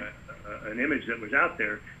advantage of an image that was out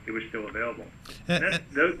there, it was still available. And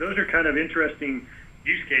those are kind of interesting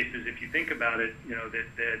use cases if you think about it.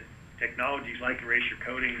 That technologies like erasure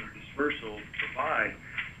coding or dispersal provide.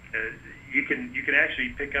 You can actually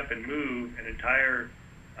pick up and move an entire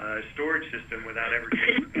storage system without ever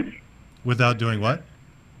taking Without doing what?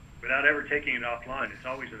 Without ever taking it offline. It's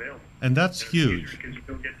always available. And that's huge. Users can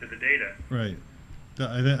still get to the data. Right.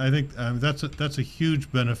 I think that's a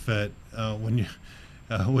huge benefit when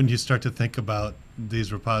you start to think about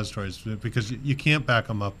these repositories, because you can't back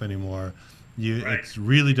them up anymore. Right. It's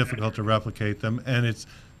really difficult to replicate them, and it's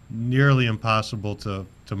nearly impossible to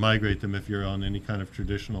migrate them if you're on any kind of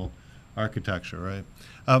traditional architecture, right?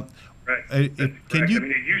 Right. Can you? I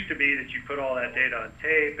mean, it used to be that you put all that data on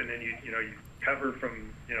tape, and then you cover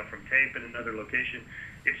from tape in another location.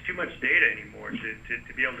 It's too much data anymore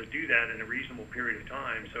to be able to do that in a reasonable period of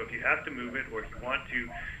time. So if you have to move it, or if you want to,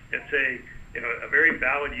 let's say, a very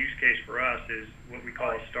valid use case for us is what we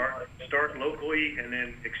call start locally and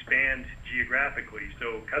then expand geographically.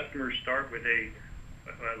 So customers start with a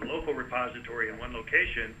local repository in one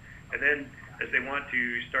location, and then as they want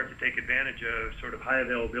to start to take advantage of sort of high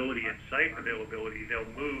availability and site availability, they'll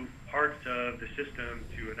move parts of the system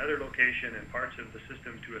to another location and parts of the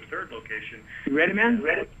system to a third location. You ready, man?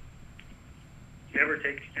 Ready? Never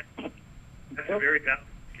take. That's a very valid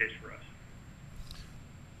case for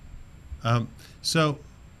us. So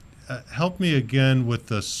help me again with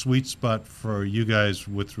the sweet spot for you guys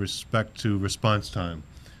with respect to response time.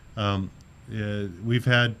 We've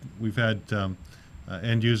had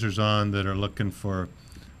end users on that are looking for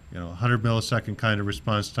 100 millisecond kind of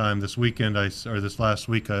response time. This weekend, this last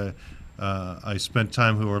week, I spent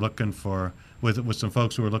time who were looking for with some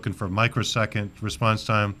folks who were looking for microsecond response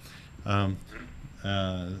time,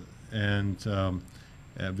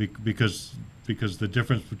 because the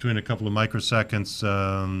difference between a couple of microseconds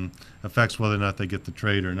affects whether or not they get the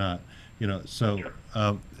trade or not.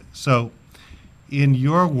 So in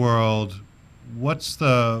your world, what's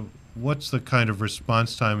the kind of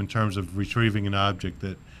response time in terms of retrieving an object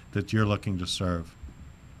that you're looking to serve?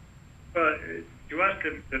 To us,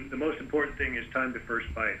 the most important thing is time to first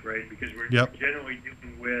byte, right? Because we're generally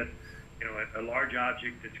dealing with a large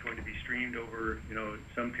object that's going to be streamed over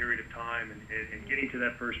some period of time, and getting to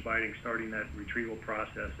that first byte and starting that retrieval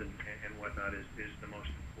process and whatnot is the most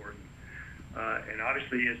important. And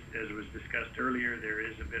obviously, as was discussed earlier, there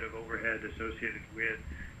is a bit of overhead associated with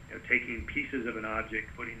taking pieces of an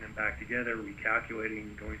object, putting them back together,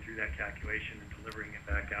 recalculating, going through that calculation, and delivering it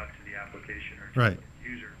back out to the application or to the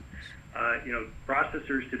user.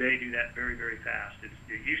 Processors today do that very, very fast.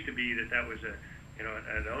 It used to be that was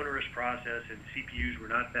an onerous process, and CPUs were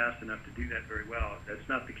not fast enough to do that very well. That's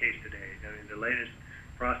not the case today. I mean, the latest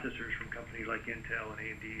processors from companies like Intel and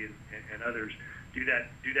AMD and others do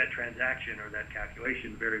that transaction or that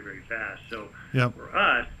calculation very, very fast. So for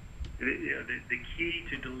us, the key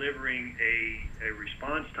to delivering a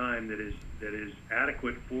response time that is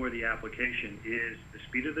adequate for the application is the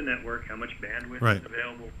speed of the network, how much bandwidth is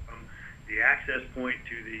available from the access point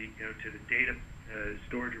to the data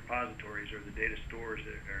storage repositories or the data stores.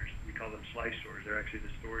 We call them slice stores. They're actually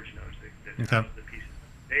the storage nodes that house the pieces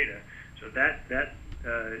of data. So that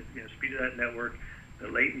speed of that network, the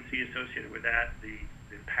latency associated with that, the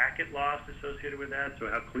packet loss associated with that. So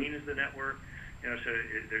how clean is the network?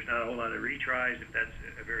 There's not a whole lot of retries. If that's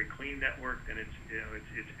a very clean network, then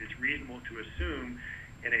it's reasonable to assume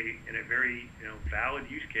in a very valid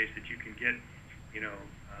use case that you can get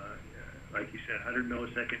like you said, 100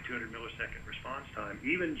 millisecond, 200 millisecond response time,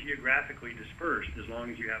 even geographically dispersed, as long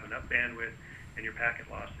as you have enough bandwidth and your packet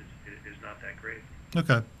loss is not that great.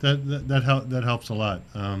 Okay, that helps a lot.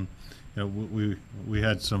 We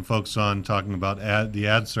had some folks on talking about the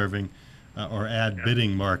ad serving or ad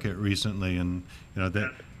bidding market recently, and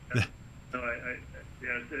that.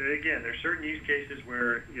 Again, there's certain use cases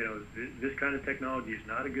where this kind of technology is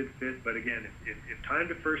not a good fit. But again, if time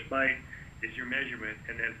to first byte is your measurement,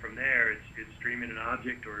 and then from there it's streaming an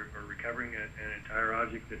object or recovering an entire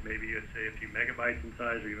object that maybe it's say a few megabytes in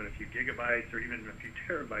size, or even a few gigabytes, or even a few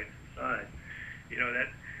terabytes in size,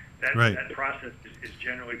 that process is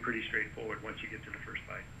generally pretty straightforward once you get to the first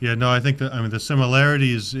byte. Yeah, no, I think the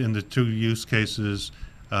similarities in the two use cases,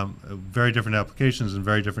 very different applications and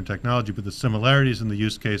very different technology, but the similarities in the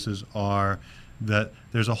use cases are that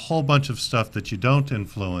there's a whole bunch of stuff that you don't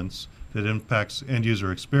influence that impacts end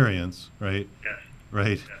user experience, right? Yes.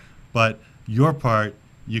 Right. Yes. But your part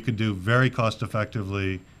you could do very cost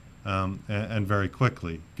effectively and very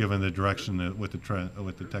quickly, given the direction with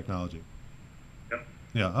the technology. Yep.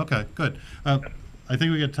 Yeah. Okay. Good. I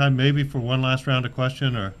think we got time maybe for one last round of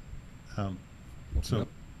question, or so.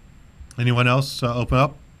 Anyone else open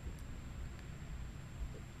up?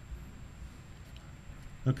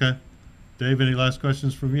 Okay. Dave, any last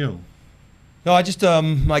questions from you? No, I just,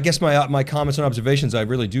 I guess my comments and observations, I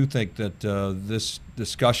really do think that this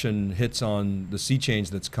discussion hits on the sea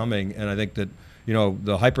change that's coming, and I think that,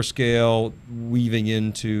 the hyperscale weaving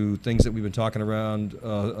into things that we've been talking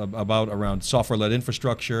about around software-led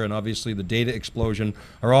infrastructure, and obviously the data explosion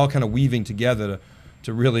are all kind of weaving together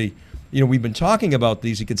to really, we've been talking about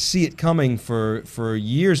these. You could see it coming for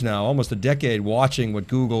years now, almost a decade, watching what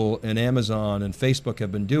Google and Amazon and Facebook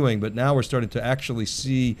have been doing, but now we're starting to actually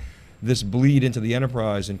see this bleed into the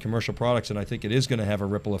enterprise and commercial products, and I think it is going to have a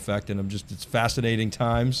ripple effect. And it's fascinating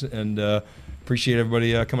times, and appreciate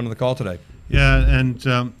everybody coming to the call today. Yeah, and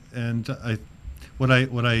one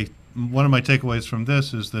of my takeaways from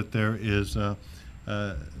this is that there is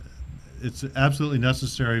it's absolutely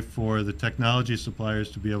necessary for the technology suppliers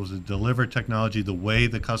to be able to deliver technology the way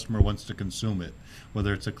the customer wants to consume it,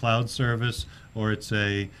 whether it's a cloud service or it's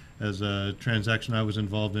as a transaction I was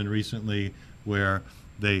involved in recently where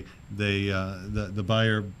the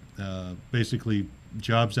buyer basically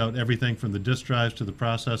jobs out everything from the disk drives to the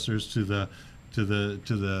processors to the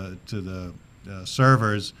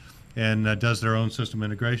servers and does their own system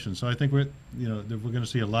integration. So I think we're going to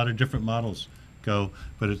see a lot of different models go,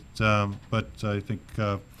 but I think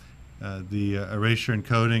the erasure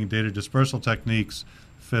encoding, data dispersal techniques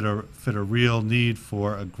fit a real need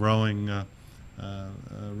for a growing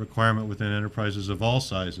requirement within enterprises of all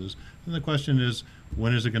sizes. And the question is,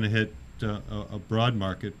 when is it going to hit a broad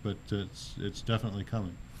market? But it's definitely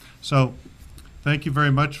coming. So thank you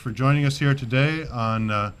very much for joining us here today on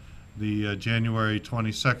the January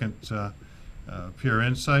 22nd Pure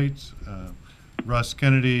Insight. Russ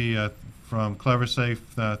Kennedy from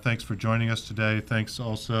CleverSafe, thanks for joining us today. Thanks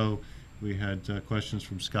also, we had questions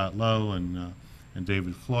from Scott Lowe and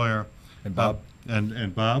David Floyer. And Bob.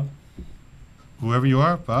 And Bob. Whoever you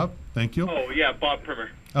are, Bob, thank you. Oh, yeah, Bob Primer.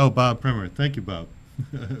 Oh, Bob Primer. Thank you, Bob.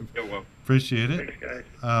 You're welcome. Appreciate it. Thanks, guys.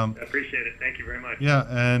 I appreciate it. Thank you very much. Yeah,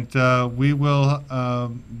 and we will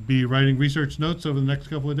be writing research notes over the next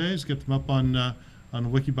couple of days, get them up on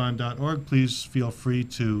wikibon.org. Please feel free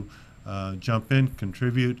to jump in,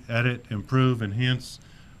 contribute, edit, improve, enhance.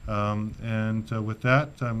 And with that,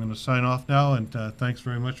 I'm going to sign off now, and thanks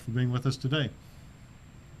very much for being with us today.